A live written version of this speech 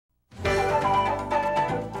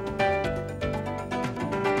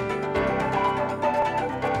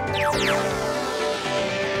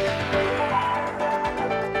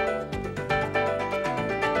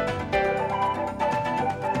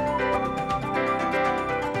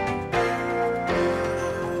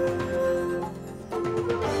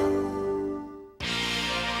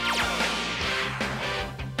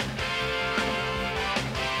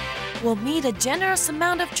will meet a generous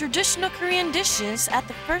amount of traditional Korean dishes at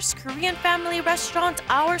the first Korean family restaurant,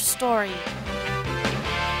 Our Story.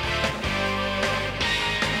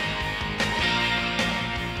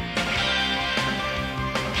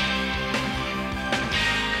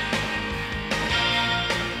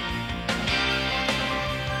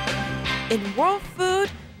 In World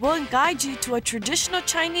Food, we'll guide you to a traditional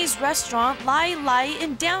Chinese restaurant, Lailai,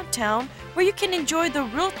 in downtown, where you can enjoy the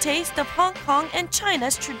real taste of Hong Kong and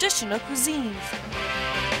China's traditional cuisines.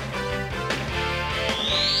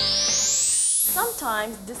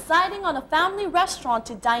 Sometimes deciding on a family restaurant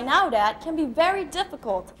to dine out at can be very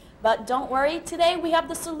difficult. But don't worry, today we have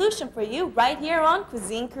the solution for you right here on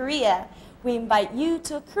Cuisine Korea. We invite you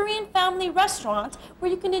to a Korean family restaurant where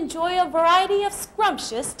you can enjoy a variety of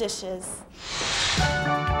scrumptious dishes.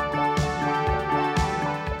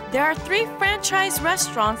 There are 3 franchise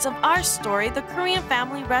restaurants of Our Story, the Korean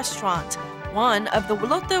family restaurant. One of the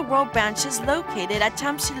Lotte World branches located at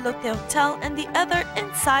Jamsil Lotte Hotel and the other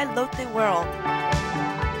inside Lotte World.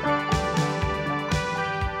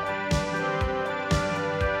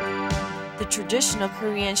 The traditional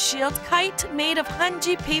Korean shield kite made of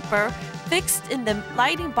hanji paper fixed in the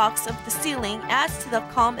lighting box of the ceiling adds to the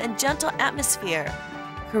calm and gentle atmosphere.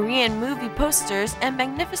 Korean movie posters and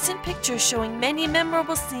magnificent pictures showing many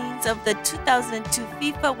memorable scenes of the 2002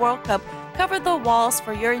 FIFA World Cup cover the walls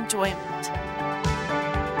for your enjoyment.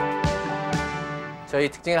 저희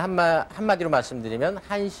특징을 한마디로 말씀드리면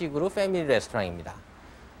한식으로 패밀리 레스토랑입니다.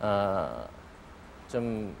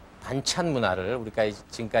 좀 반찬 문화를 우리가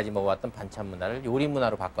지금까지 먹어왔던 반찬 문화를 요리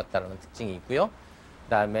문화로 바꿨다는 특징이 있고요.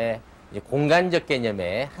 그다음에 이제 공간적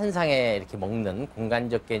개념의 한상에 이렇게 먹는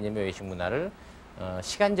공간적 개념의 외식 문화를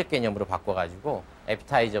시간적 개념으로 바꿔가지고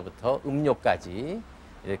애피타이저부터 음료까지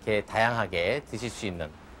이렇게 다양하게 드실 수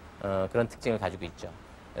있는 그런 특징을 가지고 있죠.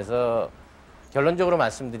 그래서 결론적으로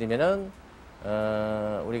말씀드리면은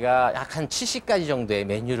우리가 약 한 70가지 정도의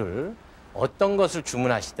메뉴를 어떤 것을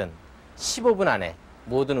주문하시든 15분 안에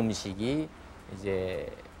모든 음식이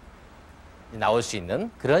이제 나올 수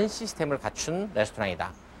있는 그런 시스템을 갖춘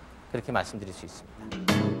레스토랑이다. 그렇게 말씀드릴 수 있습니다.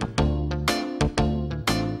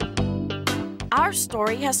 Our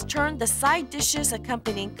Story has turned the side dishes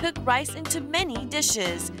accompanying cooked rice into many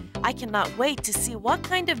dishes. I cannot wait to see what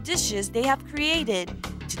kind of dishes they have created.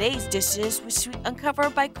 Today's dishes which we uncover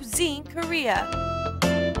by Cuisine Korea.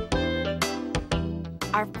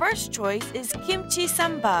 Our first choice is kimchi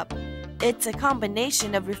sambap. It's a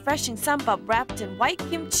combination of refreshing sambap wrapped in white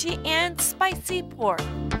kimchi and spicy pork.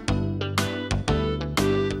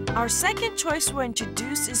 Our second choice we'll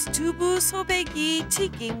introduce is tubu sobegi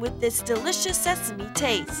tigim with its delicious sesame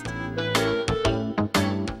taste.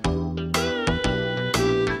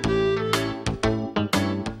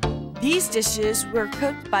 These dishes were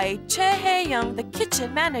cooked by Choi Hae-young, the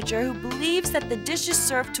kitchen manager, who believes that the dishes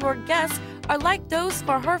served to her guests are like those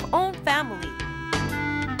for her own family.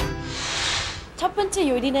 첫 번째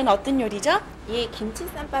요리는 어떤 요리죠? 이 김치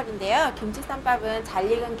쌈밥인데요. 김치 쌈밥은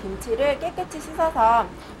잘 익은 김치를 깨끗이 씻어서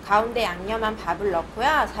가운데 양념한 밥을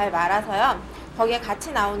넣고요. 잘 말아서요. 거기에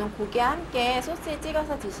같이 나오는 고기와 함께 소스에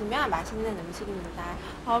찍어서 드시면 맛있는 음식입니다.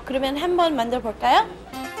 그러면 한번 만들어 볼까요?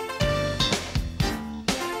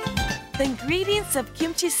 The ingredients of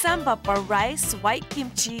kimchi sambap are rice, white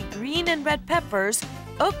kimchi, green and red peppers,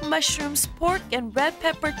 oak mushrooms, pork, and red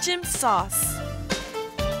pepper chim sauce.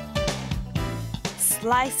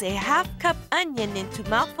 Slice a half-cup onion into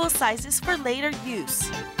mouthful sizes for later use.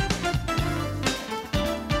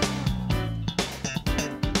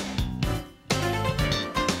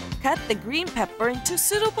 Cut the green pepper into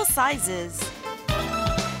suitable sizes.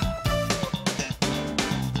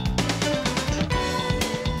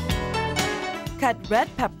 Cut red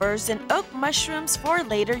peppers and oak mushrooms for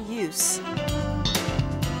later use.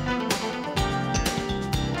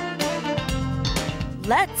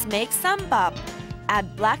 Let's make sambap.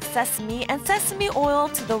 Add black sesame and sesame oil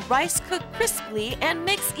to the rice cooked crisply and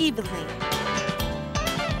mix evenly.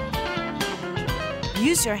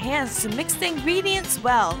 Use your hands to mix the ingredients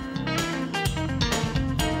well.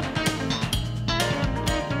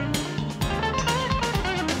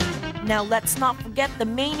 Now let's not forget the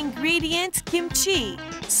main ingredient, kimchi.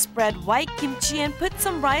 Spread white kimchi and put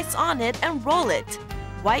some rice on it and roll it.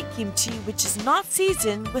 White kimchi, which is not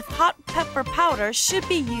seasoned with hot pepper powder, should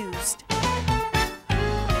be used.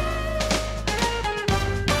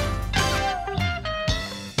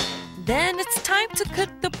 Then it's time to cook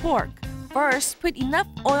the pork. First, put enough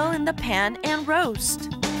oil in the pan and roast.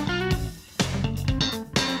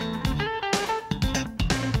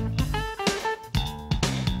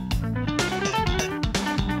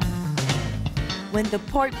 When the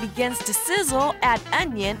pork begins to sizzle, add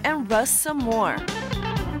onion and roast some more.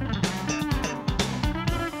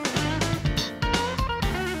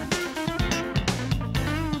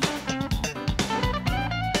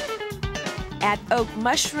 Add oak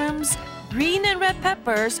mushrooms, green and red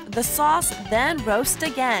peppers, the sauce, then roast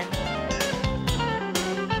again.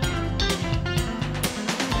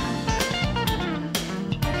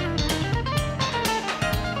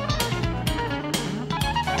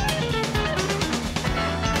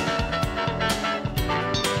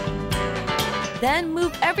 Then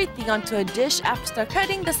move everything onto a dish after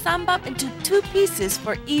cutting the sambap into 2 pieces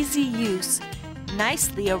for easy use.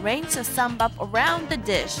 Nicely arrange the sambap around the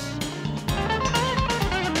dish.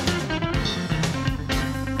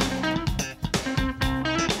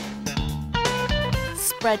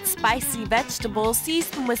 Spread spicy vegetables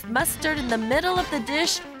seasoned with mustard in the middle of the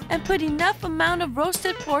dish and put enough amount of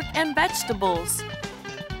roasted pork and vegetables.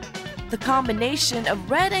 The combination of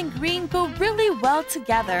red and green go really well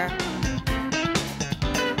together.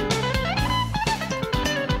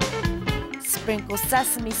 Sprinkle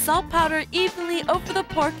sesame salt powder evenly over the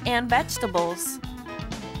pork and vegetables.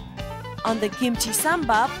 On the kimchi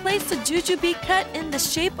sambap, place the jujube cut in the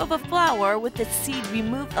shape of a flower with its seed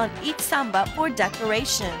removed on each sambap for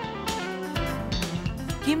decoration.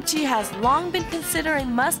 Kimchi has long been considered a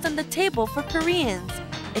must on the table for Koreans.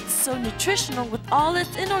 It's so nutritional with all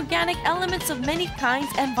its inorganic elements of many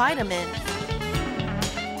kinds and vitamins.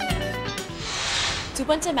 두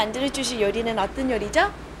번째 만들어주실 요리는 어떤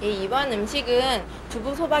요리죠? 예, 이번 음식은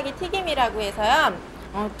두부 소박이 튀김이라고 해서요.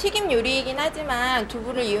 튀김 요리이긴 하지만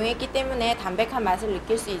두부를 이용했기 때문에 담백한 맛을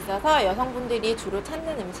느낄 수 있어서 여성분들이 주로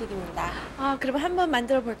찾는 음식입니다. 그럼 한번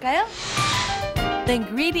만들어 볼까요? The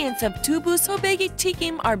ingredients of 두부 소백이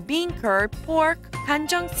튀김 are bean curd, pork,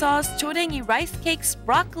 간장 sauce, 조랭이 rice cakes,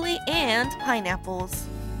 broccoli, and pineapples.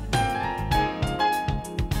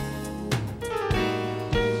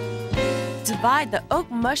 Divide the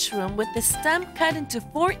oak mushroom with the stem cut into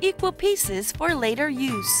 4 equal pieces for later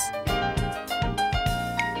use.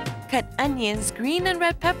 Cut onions, green and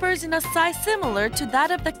red peppers in a size similar to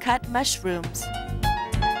that of the cut mushrooms.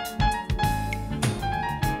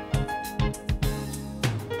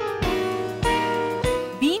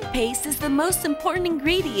 Bean paste is the most important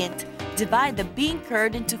ingredient. Divide the bean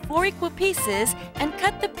curd into 4 equal pieces and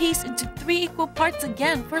cut the piece into 3 equal parts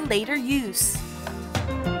again for later use.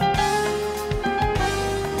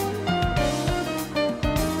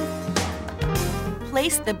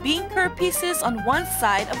 Place the bean curd pieces on one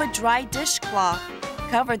side of a dry dishcloth.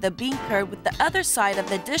 Cover the bean curd with the other side of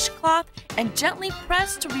the dishcloth and gently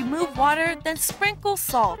press to remove water, then sprinkle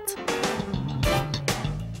salt.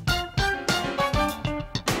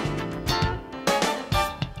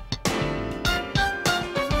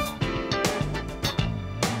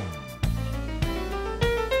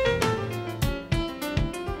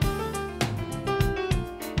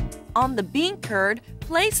 On the bean curd,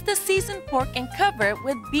 place the seasoned pork and cover it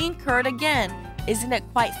with bean curd again. Isn't it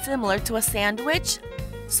quite similar to a sandwich?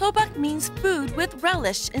 Sobak means food with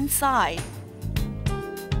relish inside.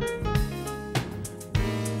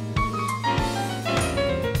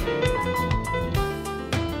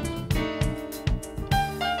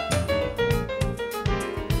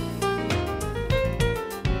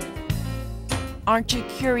 Aren't you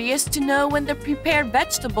curious to know when the prepared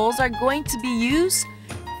vegetables are going to be used?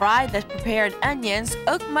 Fry the prepared onions,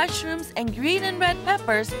 oak mushrooms, and green and red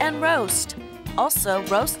peppers and roast. Also,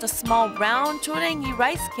 roast the small round 조랭이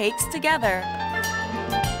rice cakes together.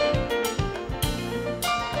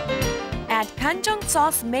 Add 간장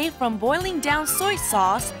sauce made from boiling down soy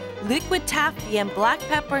sauce, liquid taffy, and black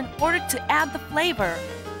pepper in order to add the flavor.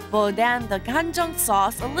 Boil down the 간장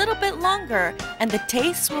sauce a little bit longer, and the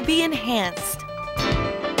taste will be enhanced.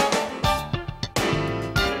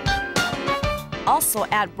 Also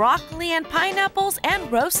add broccoli and pineapples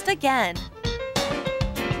and roast again.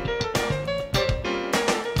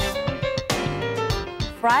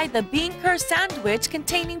 Fry the bean curd sandwich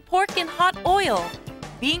containing pork in hot oil.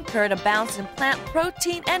 Bean curd abounds in plant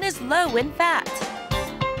protein and is low in fat.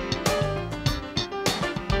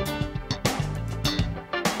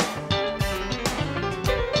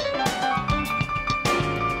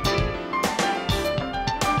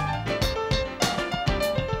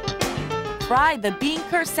 Fry the bean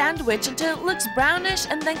curd sandwich until it looks brownish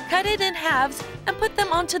and then cut it in halves and put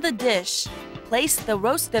them onto the dish. Place the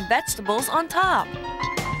roasted vegetables on top.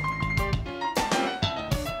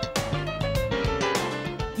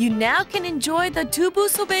 You now can enjoy the 두부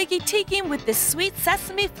소백이 튀김 with this sweet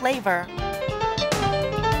sesame flavor.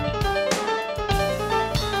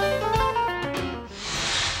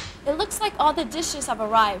 It looks like all the dishes have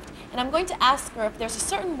arrived. And I'm going to ask her if there's a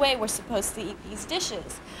certain way we're supposed to eat these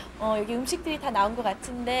dishes. 여기 음식들이 다 나온 것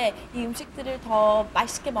같은데 이 음식들을 더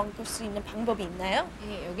맛있게 먹을 수 있는 방법이 있나요?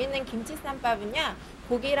 네, 여기 있는 김치쌈밥은요,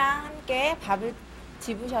 고기랑 함께 밥을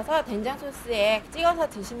집으셔서 된장 소스에 찍어서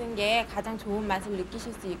드시는 게 가장 좋은 맛을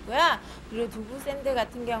느끼실 수 있고요. 그리고 두부 샌드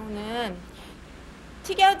같은 경우는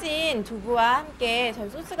튀겨진 두부와 함께 저희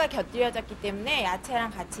소스가 곁들여졌기 때문에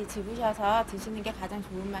야채랑 같이 집으셔서 드시는 게 가장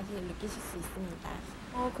좋은 맛을 느끼실 수 있습니다.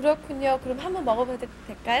 그렇군요. 그럼 한번 먹어봐도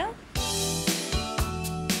될까요?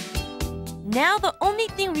 Now the only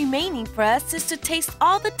thing remaining for us is to taste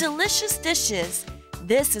all the delicious dishes.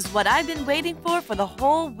 This is what I've been waiting for the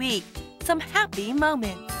whole week. Some happy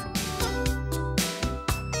moments.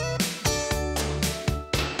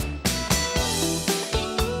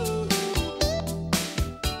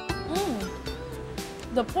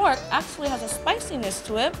 The pork actually has a spiciness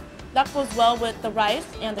to it that goes well with the rice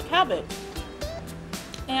and the cabbage.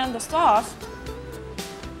 And the sauce,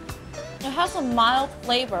 it has a mild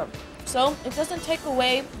flavor, so it doesn't take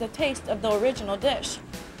away the taste of the original dish.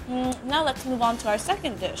 Now let's move on to our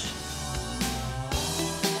second dish.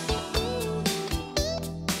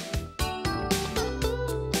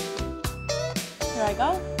 Here I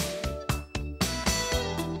go.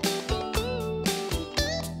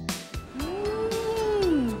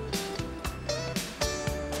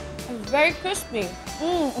 It's very crispy.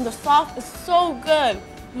 And the sauce is so good.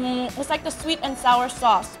 It's like the sweet and sour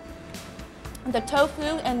sauce. The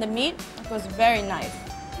tofu and the meat was very nice.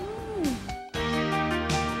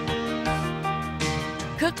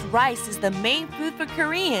 Cooked rice is the main food for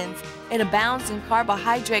Koreans. It abounds in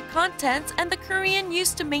carbohydrate contents, and the Korean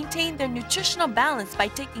used to maintain their nutritional balance by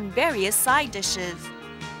taking various side dishes.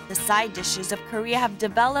 The side dishes of Korea have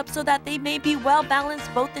developed so that they may be well balanced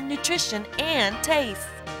both in nutrition and taste.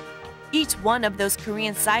 Each one of those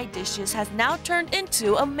Korean side dishes has now turned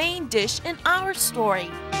into a main dish in our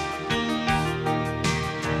story.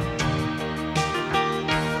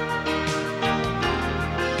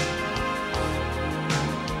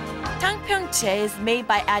 Tangpyeongchae is made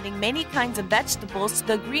by adding many kinds of vegetables to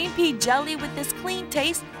the green pea jelly with this clean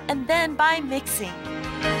taste and then by mixing.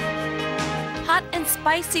 Hot and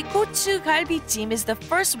spicy gochu galbijjim is the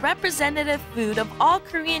first representative food of all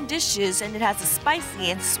Korean dishes, and it has a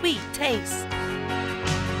spicy and sweet taste.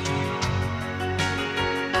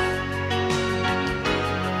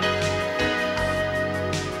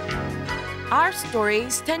 Our story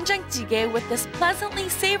is doenjangjjigae with this pleasantly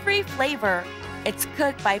savory flavor. It's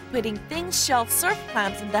cooked by putting thin shelled surf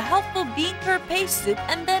clams in the healthful bean curd paste soup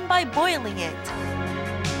and then by boiling it.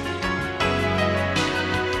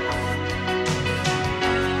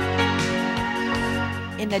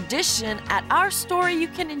 In addition, at our store you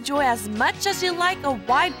can enjoy as much as you like a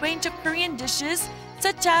wide range of Korean dishes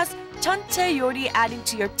such as Yori adding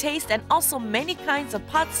to your taste and also many kinds of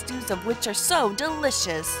pot stews of which are so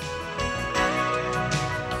delicious.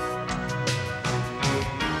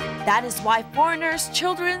 That is why foreigners,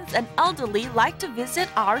 children, and elderly like to visit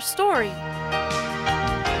our story.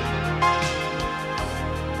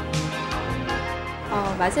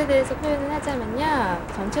 맛에 대해서 표현을 하자면요,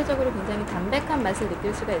 전체적으로 굉장히 담백한 맛을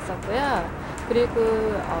느낄 수가 있었고요. 그리고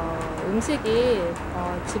음식이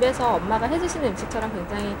집에서 엄마가 해주시는 음식처럼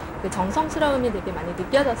굉장히 그 정성스러움이 되게 많이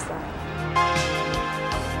느껴졌어요.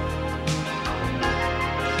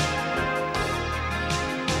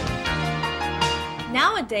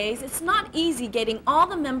 Nowadays, it's not easy getting all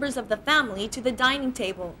the members of the family to the dining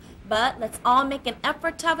table, but let's all make an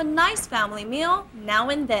effort to have a nice family meal now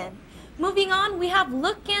and then. Moving on, we have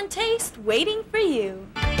Look and Taste waiting for you.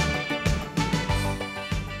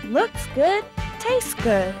 Looks good, tastes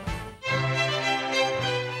good.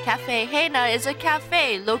 Cafe Hena is a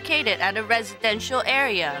cafe located at a residential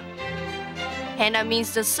area. Hena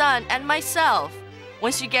means the sun and myself.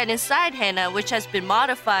 Once you get inside Hena, which has been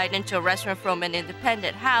modified into a restaurant from an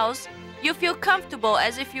independent house, you feel comfortable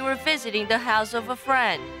as if you were visiting the house of a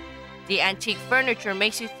friend. The antique furniture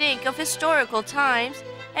makes you think of historical times,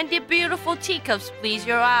 and the beautiful teacups please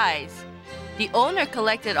your eyes. The owner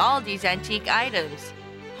collected all these antique items.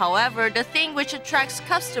 However, the thing which attracts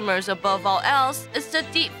customers above all else is the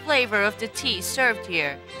deep flavor of the tea served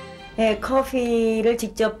here. 네, 커피를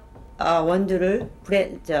직접 원두를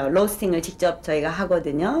로스팅을 직접 저희가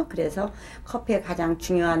하거든요. 그래서 커피의 가장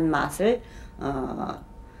중요한 맛을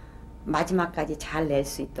마지막까지 잘 낼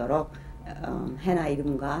수 있도록 해나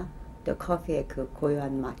이름과 또 커피의 그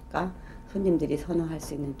고유한 맛과 손님들이 선호할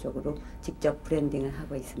수 있는 쪽으로 직접 브랜딩을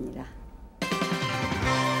하고 있습니다.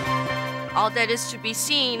 All that is to be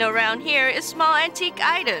seen around here is small antique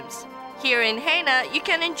items. Here in Hena, you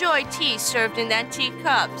can enjoy tea served in antique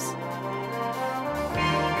cups.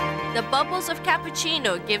 The bubbles of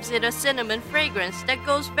cappuccino gives it a cinnamon fragrance that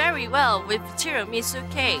goes very well with tiramisu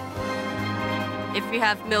cake. If you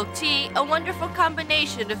have milk tea, a wonderful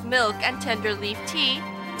combination of milk and tender leaf tea,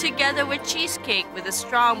 together with cheesecake with a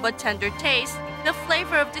strong but tender taste, the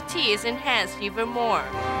flavor of the tea is enhanced even more.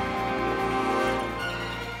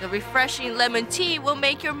 The refreshing lemon tea will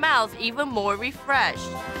make your mouth even more refreshed.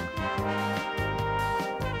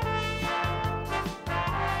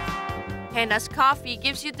 Hannah's coffee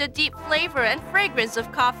gives you the deep flavor and fragrance of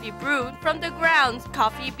coffee brewed from the ground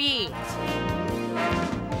coffee beans.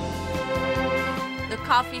 The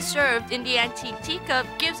coffee served in the antique teacup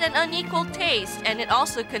gives an unequal taste, and it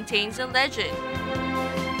also contains a legend.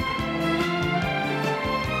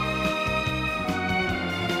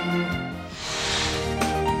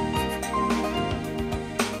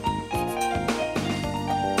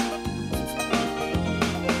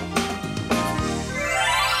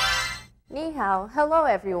 Ni hao. Hello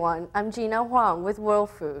everyone, I'm Gina Huang with World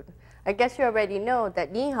Food. I guess you already know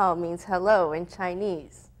that ni hao means hello in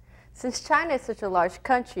Chinese. Since China is such a large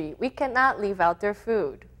country, we cannot leave out their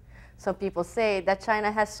food. Some people say that China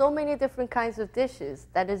has so many different kinds of dishes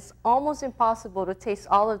that it's almost impossible to taste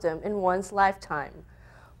all of them in one's lifetime.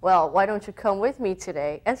 Well, why don't you come with me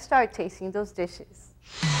today and start tasting those dishes.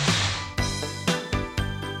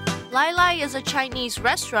 Lailai is a Chinese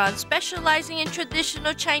restaurant specializing in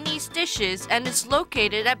traditional Chinese dishes and is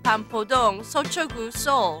located at Pampodong, Seocho-gu,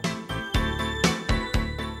 Seoul.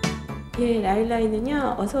 예,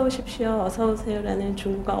 라이라이는요, 어서 오십시오, 어서 오세요라는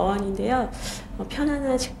중국어 어원인데요.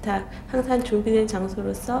 편안한 식탁, 항상 준비된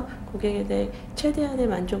장소로서 고객에 대해 최대한의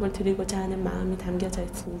만족을 드리고자 하는 마음이 담겨져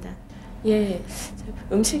있습니다. 예,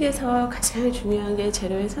 음식에서 가장 중요한 게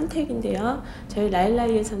재료의 선택인데요. 저희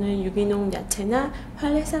라이라이에서는 유기농 야채나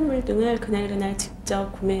활해산물 등을 그날그날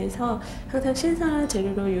직접 구매해서 항상 신선한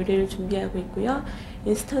재료로 요리를 준비하고 있고요.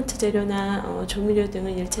 인스턴트 재료나 조미료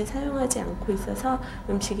등은 일체 사용하지 않고 있어서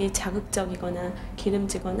음식이 자극적이거나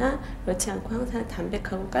기름지거나 그렇지 않고 항상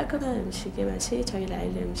담백하고 깔끔한 음식의 맛이 저희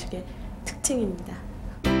라이라이 음식의 특징입니다.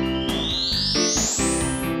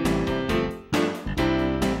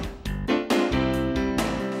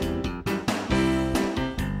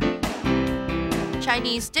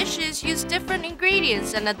 Chinese dishes use different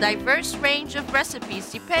ingredients and a diverse range of recipes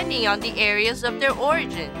depending on the areas of their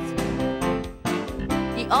origins.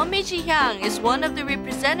 The Omijihang is one of the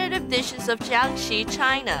representative dishes of Jiangxi,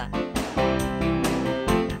 China.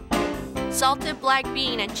 Salted black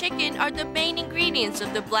bean and chicken are the main ingredients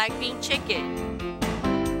of the black bean chicken.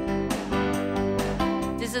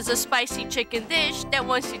 This is a spicy chicken dish that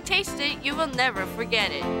once you taste it, you will never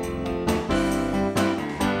forget it.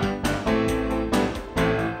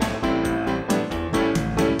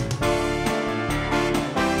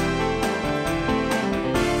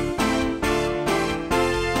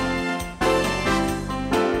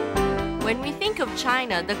 When we think of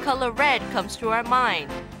China, the color red comes to our mind.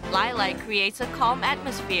 Lailai creates a calm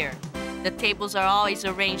atmosphere. The tables are always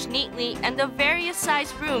arranged neatly, and the various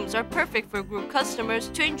sized rooms are perfect for group customers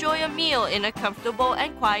to enjoy a meal in a comfortable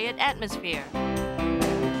and quiet atmosphere.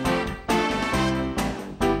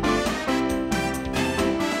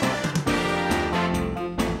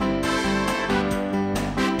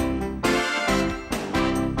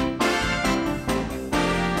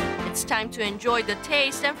 It's time to enjoy the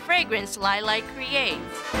taste and fragrance Lailai creates.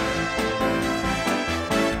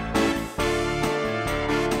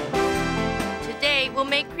 Today, we'll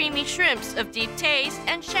make creamy shrimps of deep taste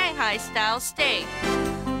and Shanghai-style steak.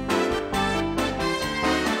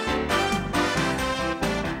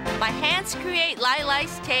 My hands create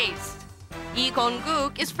Lailai's taste. Yi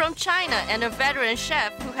Gong-guk is from China and a veteran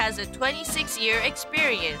chef who has a 26-year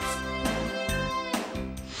experience.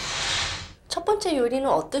 첫 번째 요리는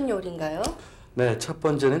어떤 요리인가요? 네, 첫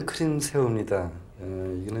번째는 크림 새우입니다.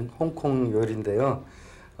 이거는 홍콩 요리인데요.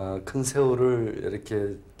 큰 새우를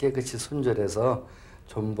이렇게 깨끗이 손질해서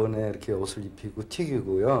전분에 이렇게 옷을 입히고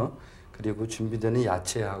튀기고요. 그리고 준비되는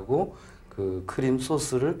야채하고 그 크림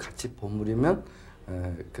소스를 같이 버무리면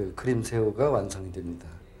그 크림 새우가 완성이 됩니다.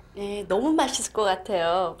 네, 너무 맛있을 것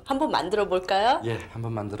같아요. 한번 만들어 볼까요? 예,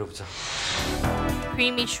 한번 만들어 보자.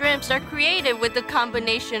 Creamy shrimps are created with the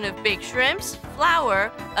combination of big shrimps,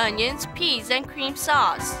 flour, onions, peas, and cream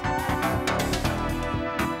sauce.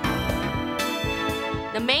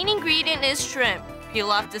 The main ingredient is shrimp. Peel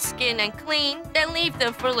off the skin and clean, then leave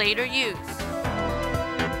them for later use.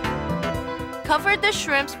 Cover the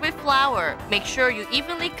shrimps with flour. Make sure you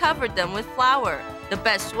evenly cover them with flour. The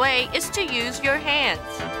best way is to use your hands.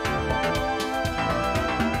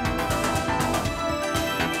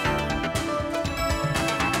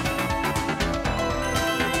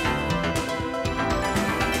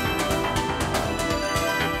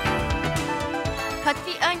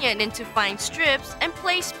 onion into fine strips and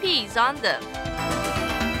place peas on them.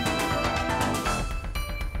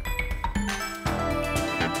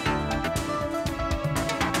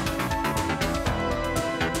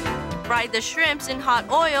 Fry the shrimps in hot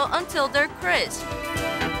oil until they're crisp.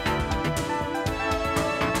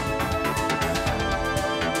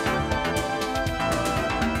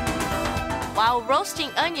 While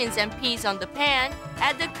roasting onions and peas on the pan,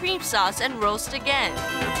 add the cream sauce and roast again.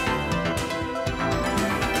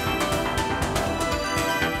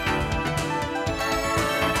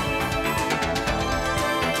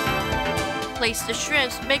 Place the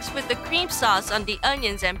shrimps mixed with the cream sauce on the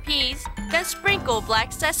onions and peas, then sprinkle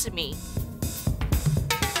black sesame.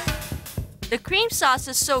 The cream sauce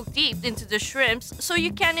is soaked deep into the shrimps so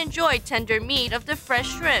you can enjoy tender meat of the fresh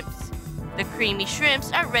shrimps. The creamy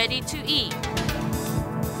shrimps are ready to eat.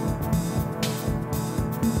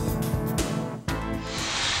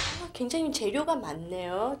 굉장히 재료가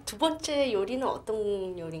많네요. 두 번째 요리는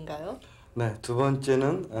어떤 요리인가요? 네, 두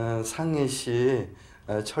번째는 상해시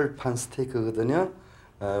철판 스테이크거든요.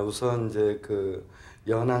 우선 이제 그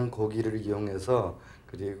연한 고기를 이용해서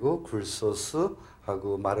그리고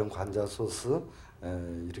굴소스하고 마른 관자 소스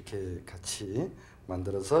이렇게 같이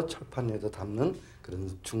만들어서 철판 위에다 담는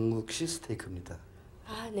그런 중국식 스테이크입니다.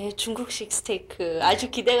 아, 네, 중국식 스테이크 아주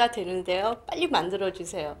기대가 되는데요. 빨리 만들어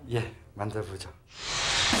주세요. 예, 만들어 보죠.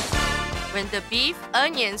 When the beef,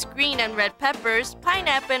 onions, green and red peppers,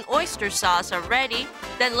 pineapple and oyster sauce are ready,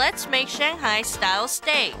 then let's make Shanghai-style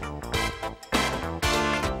steak.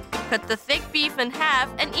 Cut the thick beef in half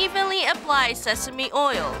and evenly apply sesame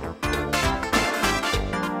oil.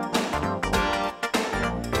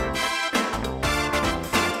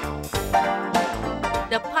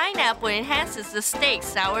 The pineapple enhances the steak's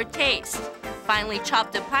sour taste. Finely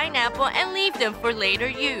chop the pineapple and leave them for later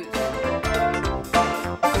use.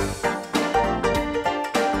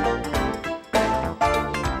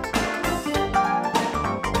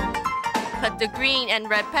 Cut the green and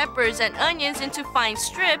red peppers and onions into fine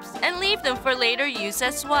strips and leave them for later use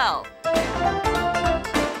as well.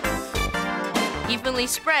 Evenly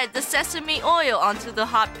spread the sesame oil onto the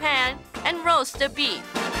hot pan and roast the beef.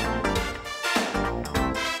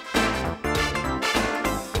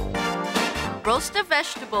 Roast the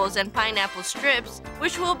vegetables and pineapple strips,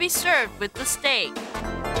 which will be served with the steak.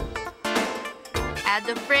 Add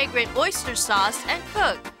the fragrant oyster sauce and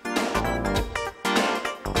cook.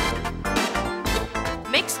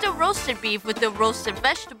 Mix the roasted beef with the roasted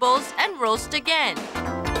vegetables and roast again.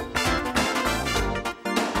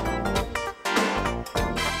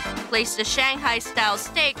 Place the Shanghai-style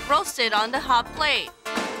steak roasted on the hot plate.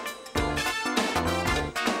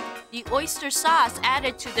 The oyster sauce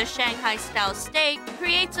added to the Shanghai-style steak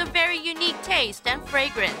creates a very unique taste and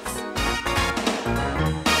fragrance.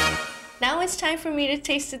 Now it's time for me to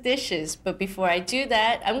taste the dishes, but before I do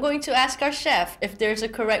that, I'm going to ask our chef if there's a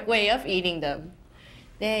correct way of eating them.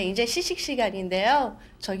 네, 이제 시식 시간인데요.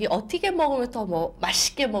 저기 어떻게 먹으면 더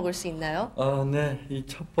맛있게 먹을 수 있나요? 네, 이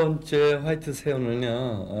첫 번째 화이트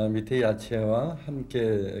새우는요, 밑에 야채와 함께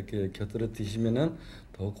이렇게 곁들여 드시면은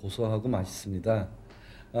더 고소하고 맛있습니다.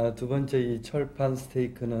 두 번째 이 철판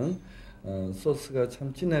스테이크는 소스가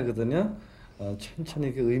참 진하거든요. 천천히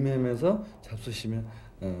이렇게 의미하면서 잡수시면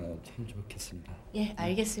참 좋겠습니다. 예,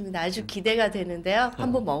 알겠습니다. 아주 기대가 되는데요.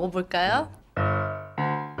 한번 먹어볼까요?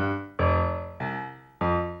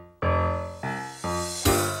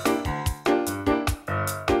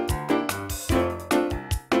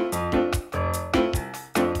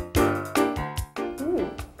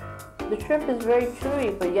 The shrimp is very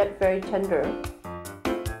chewy but yet very tender.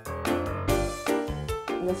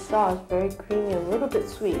 And the sauce very creamy and a little bit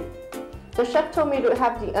sweet. The chef told me to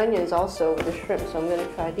have the onions also with the shrimp, so I'm going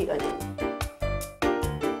to try the onion.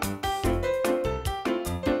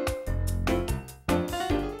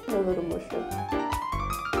 A little more shrimp.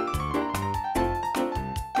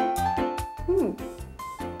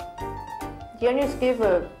 The onions give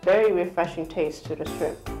a very refreshing taste to the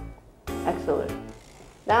shrimp. Excellent.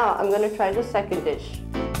 Now I'm going to try the second dish.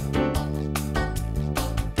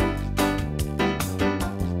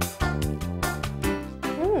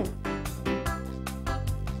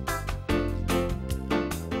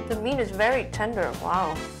 The meat is very tender,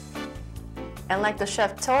 wow. And like the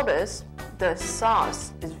chef told us, the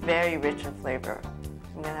sauce is very rich in flavor.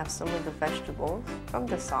 I'm going to have some of the vegetables from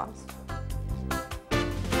the sauce.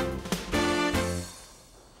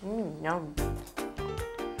 Yum.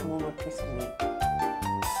 One more piece of meat.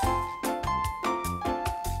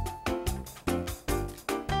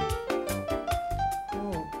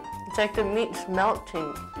 It's like the meat's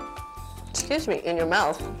melting, excuse me, in your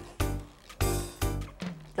mouth.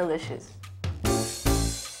 Delicious.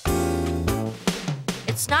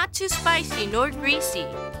 It's not too spicy nor greasy.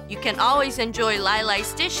 You can always enjoy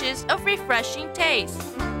Lailai's dishes of refreshing taste.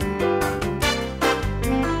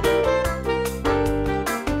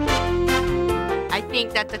 I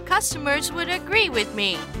think that the customers would agree with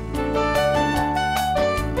me.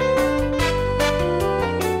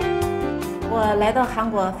 我来到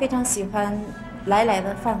韩国非常喜欢来来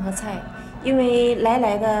的饭和菜，因为来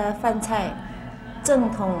来的饭菜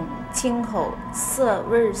正统清口，色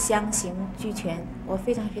味香型俱全，我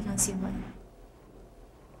非常喜欢。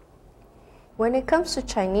 When it comes to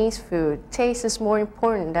Chinese food, taste is more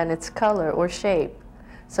important than its color or shape.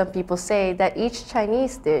 Some people say that each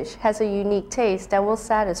Chinese dish has a unique taste that will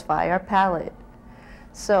satisfy our palate.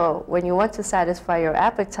 So, when you want to satisfy your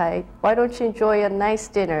appetite, why don't you enjoy a nice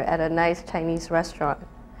dinner at a nice Chinese restaurant?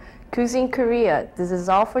 Cuisine Korea, this is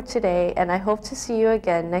all for today, and I hope to see you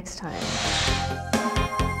again next time.